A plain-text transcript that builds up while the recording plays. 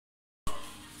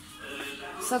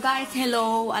So guys,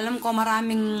 hello. Alam ko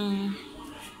maraming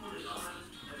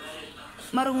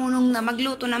marunong na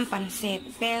magluto ng pansit.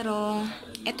 Pero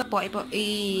ito po,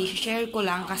 i-share ko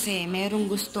lang kasi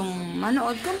merong gustong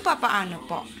manood kung papaano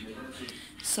po.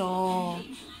 So,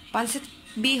 pancit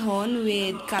bihon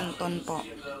with canton po.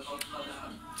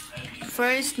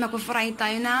 First, magpa-fry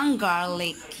tayo ng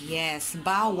garlic. Yes,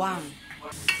 bawang.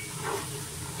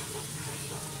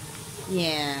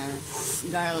 Yes,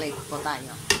 garlic po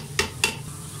tayo.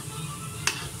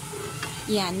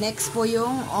 Yan, next po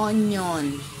yung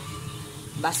onion.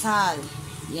 Basal.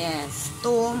 Yes,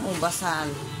 tom o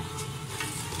basal.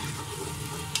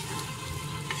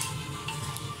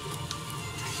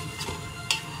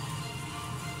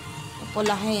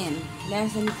 Pupulahin.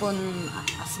 Lesen po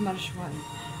asmarshwan.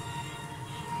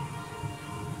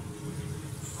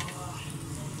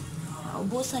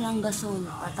 Ubusan ng gasol.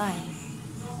 Patay.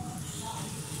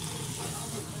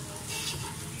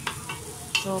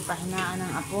 So, pahinaan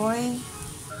ng apoy.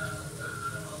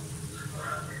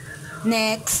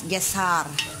 Next, gesar.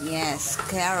 Yes,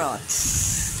 carrots.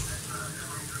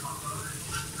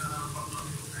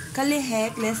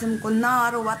 Kalihek, lesem ko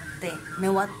naruwatte.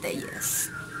 Mewatte,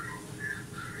 yes.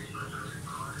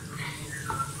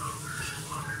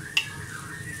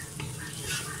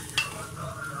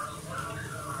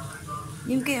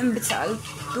 Yung kayo ambit sa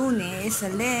altune, sa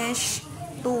lesh,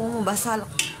 tung, basal,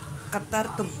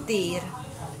 katar, tubtir,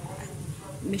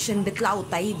 mission bitlaw,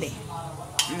 taybe.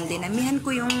 Dinamihan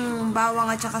ko yung bawang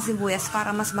at saka sibuyas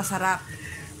para mas masarap.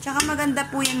 Tsaka maganda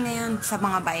po yan ngayon sa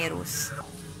mga virus.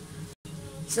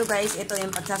 So guys, ito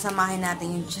yung pagsasamahin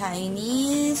natin yung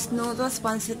Chinese noodles,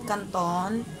 pancit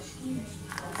canton,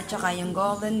 at saka yung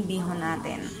golden bihon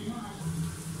natin.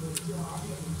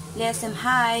 Lesem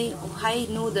hai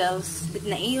noodles,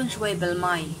 bit na iyon shway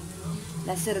belmay.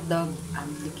 Laserdog,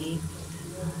 amtiki.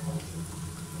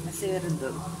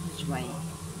 Laserdog, shway.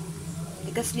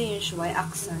 Tikas li yung shway,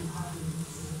 aksan.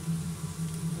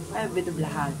 Ay,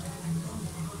 bidublahad.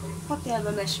 Hotel ba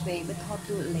meshway, but hot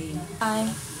to lay. Ay,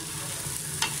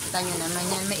 kita nyo naman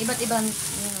yan. May iba't ibang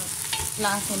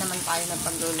klase naman tayo ng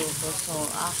pagluluto. So,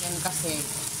 akin kasi,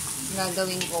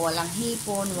 gagawin ko walang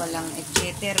hipon, walang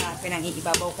etc.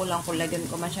 Pinang-iibabaw ko lang kung lagyan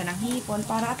ko man siya ng hipon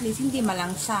para at least hindi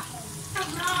malangsa.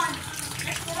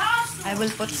 I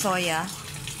will put soya,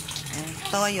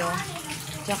 toyo,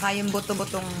 tsaka yung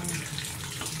buto-butong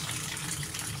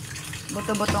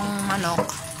manok.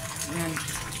 Ayan.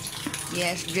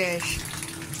 Yes, dish.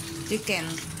 Chicken.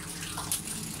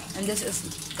 And this is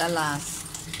the last.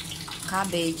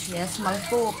 Cabbage. Yes,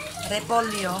 malpuk.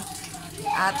 Repolyo.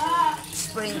 At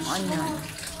spring onion.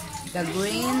 The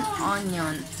green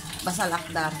onion. Basal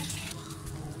akdar.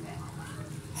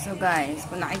 So guys,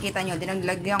 kung nakikita nyo,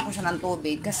 dinaglagyan ko siya ng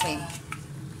tubig kasi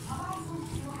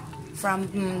from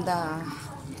the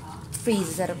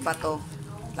freezer pa to.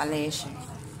 Talesh.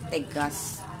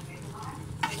 Tegas.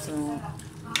 So,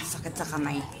 sakit sa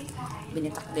kamay.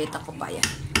 Binitak-bitak ko pa yan.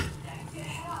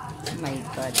 Oh my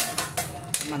God.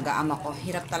 Mag-aama ko.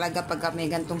 Hirap talaga pag may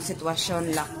gantong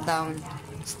sitwasyon, lockdown,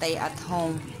 stay at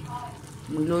home.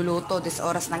 Magluluto, this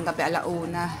oras ng gabi,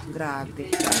 alauna.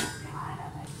 Grabe.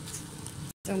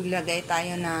 So, maglagay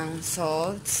tayo ng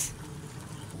salt.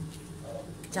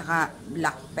 Tsaka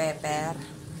black pepper.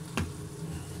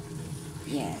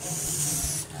 Yes.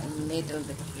 A little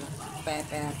bit of black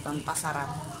pepper,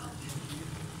 pampasarap.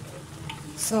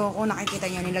 So, kung nakikita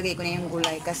nyo, nilagay ko na yung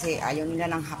gulay kasi ayaw nila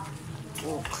ng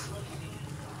hapok.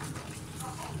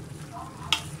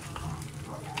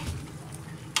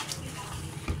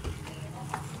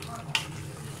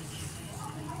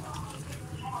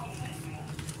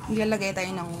 Nilalagay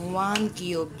tayo ng 1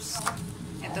 cubes.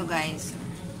 Ito guys,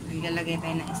 nilalagay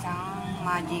tayo ng isang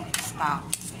magic stock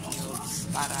cubes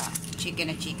para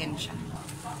chicken na chicken siya.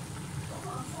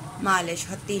 Malish,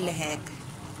 hati lehek.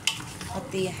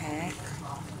 Hati hek.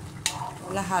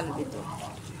 Wala halo ito.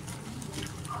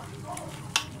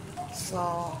 So,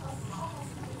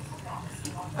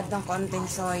 at ng konting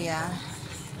soya.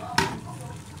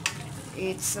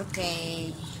 It's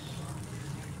okay.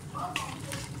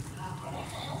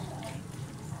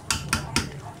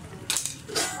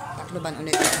 Takloban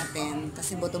ulit natin.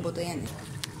 Kasi buto-buto yan eh.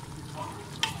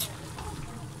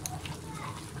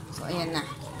 So, ayan na.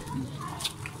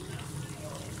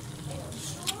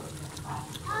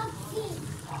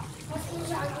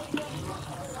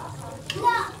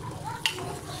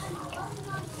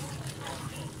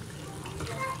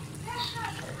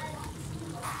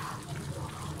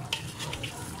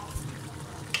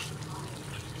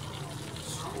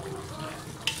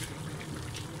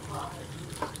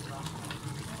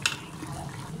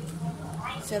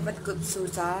 Serve at good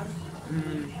susar.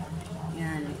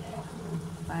 Yan.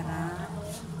 Para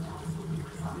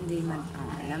hindi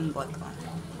lambot.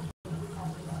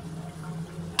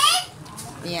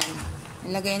 Ayan.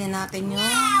 Ilagay na natin yung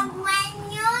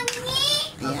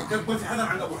ayan.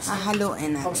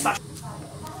 Hahaluin natin.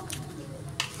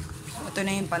 Ito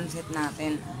na yung pansit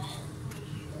natin.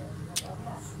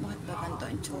 Bakit ba ganito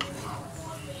ang tsura?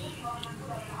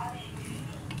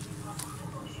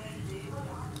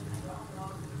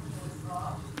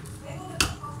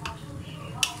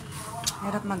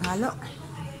 Hirap maghalo.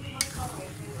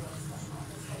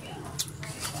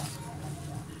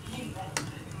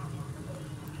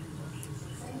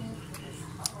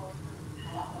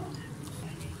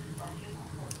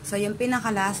 So, yung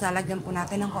pinakalasa, lagyan po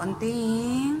natin ng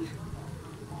konting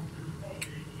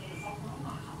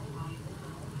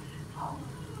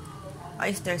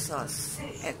oyster sauce.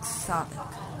 Exotic.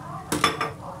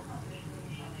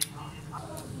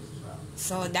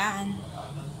 So, done.